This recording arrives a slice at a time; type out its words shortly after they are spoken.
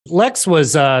Lex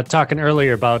was talking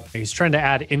earlier about he's trying to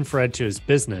add infrared to his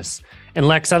business. And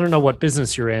Lex, I don't know what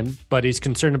business you're in, but he's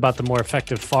concerned about the more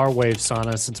effective far wave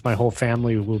sauna since my whole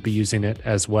family will be using it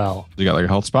as well. You got like a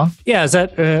health spa? Yeah, is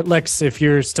that Lex? If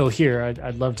you're still here,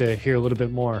 I'd love to hear a little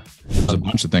bit more. There's a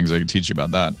bunch of things I can teach you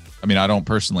about that. I mean, I don't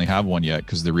personally have one yet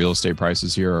because the real estate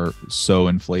prices here are so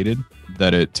inflated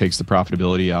that it takes the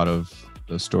profitability out of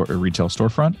the store or retail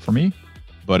storefront for me.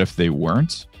 But if we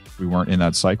weren't in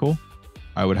that cycle,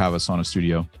 I would have a sauna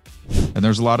studio. And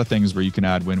there's a lot of things where you can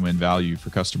add win-win value for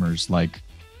customers. Like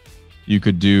you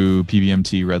could do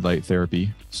PBMT red light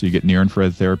therapy. So you get near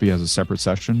infrared therapy as a separate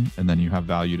session, and then you have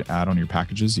value to add on your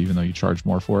packages, even though you charge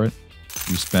more for it.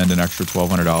 You spend an extra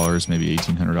 $1,200, maybe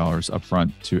 $1,800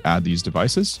 upfront to add these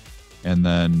devices. And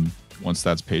then once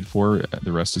that's paid for,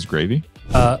 the rest is gravy.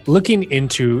 Looking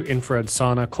into infrared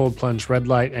sauna, cold plunge, red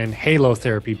light, and halo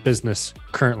therapy business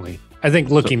currently. I think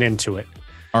looking into it.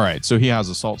 All right. So he has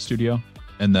a salt studio,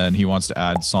 and then he wants to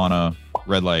add sauna,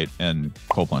 red light, and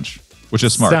cold plunge, which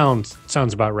is smart.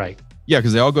 Sounds about right. Yeah,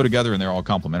 because they all go together and they're all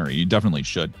complementary. You definitely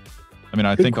should. I mean,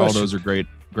 I think all those are great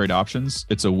options.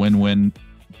 It's a win-win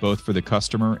both for the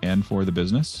customer and for the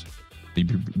business.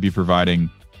 You'd be providing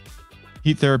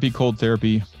heat therapy, cold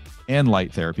therapy, and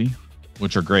light therapy,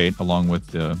 which are great, along with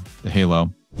the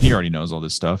halo. He already knows all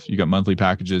this stuff. You got monthly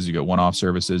packages, you got one-off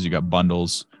services, you got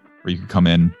bundles where you could come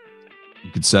in. You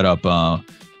could set up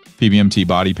PBMT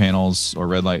body panels or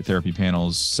red light therapy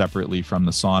panels separately from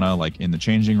the sauna, like in the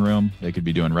changing room. They could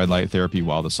be doing red light therapy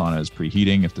while the sauna is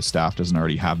preheating if the staff doesn't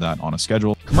already have that on a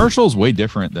schedule. Commercial is way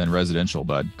different than residential,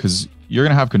 bud, because you're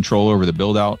going to have control over the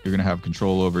build out. You're going to have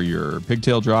control over your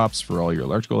pigtail drops for all your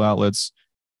electrical outlets.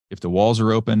 If the walls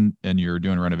are open and you're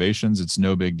doing renovations, it's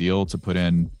no big deal to put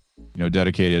in,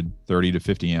 dedicated 30 to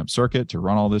 50 amp circuit to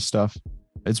run all this stuff.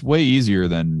 It's way easier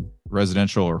than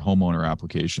residential or homeowner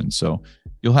applications. So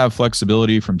you'll have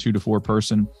flexibility from 2 to 4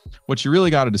 person. What you really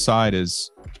got to decide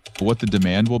is what the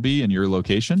demand will be in your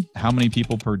location. How many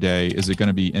people per day? Is it going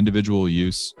to be individual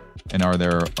use? And are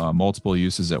there multiple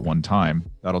uses at one time?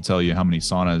 That'll tell you how many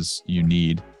saunas you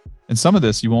need. And some of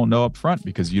this you won't know up front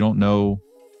because you don't know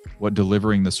what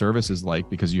delivering the service is like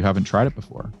because you haven't tried it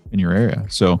before in your area.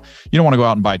 So you don't want to go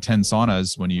out and buy 10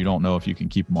 saunas when you don't know if you can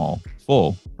keep them all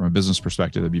full. From a business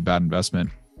perspective, that'd be bad investment.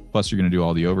 Plus, you're going to do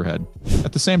all the overhead.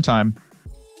 At the same time,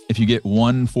 if you get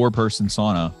one 4-person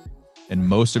sauna and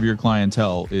most of your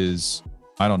clientele is,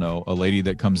 I don't know, a lady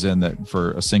that comes in that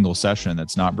for a single session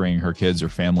that's not bringing her kids or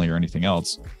family or anything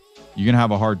else, you're going to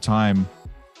have a hard time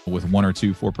with 1 or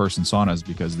 2 4-person saunas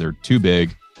because they're too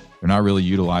big. They're not really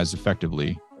utilized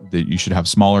effectively. That you should have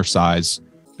smaller size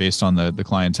based on the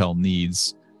clientele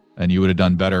needs. And you would have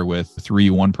done better with 3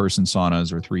 1-person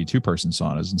saunas or 3 2-person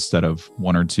saunas instead of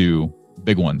 1 or 2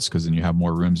 big ones, because then you have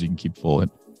more rooms you can keep full at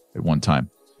one time.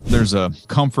 There's a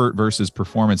comfort versus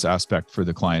performance aspect for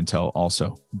the clientele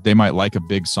also. They might like a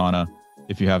big sauna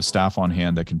if you have staff on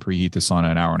hand that can preheat the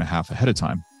sauna an hour and a half ahead of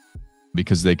time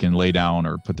because they can lay down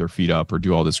or put their feet up or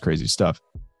do all this crazy stuff.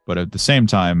 But at the same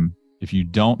time, if you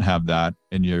don't have that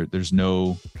and you're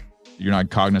not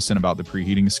cognizant about the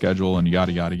preheating schedule and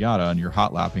yada, yada, yada, and you're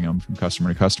hot lapping them from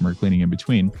customer to customer, cleaning in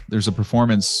between, there's a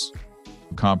performance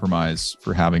compromise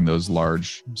for having those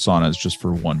large saunas just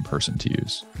for one person to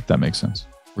use, if that makes sense.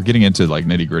 We're getting into like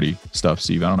nitty gritty stuff,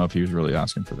 Steve. I don't know if he was really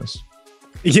asking for this.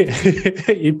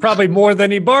 Yeah, probably more than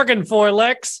he bargained for,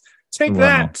 Lex. Take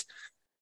that.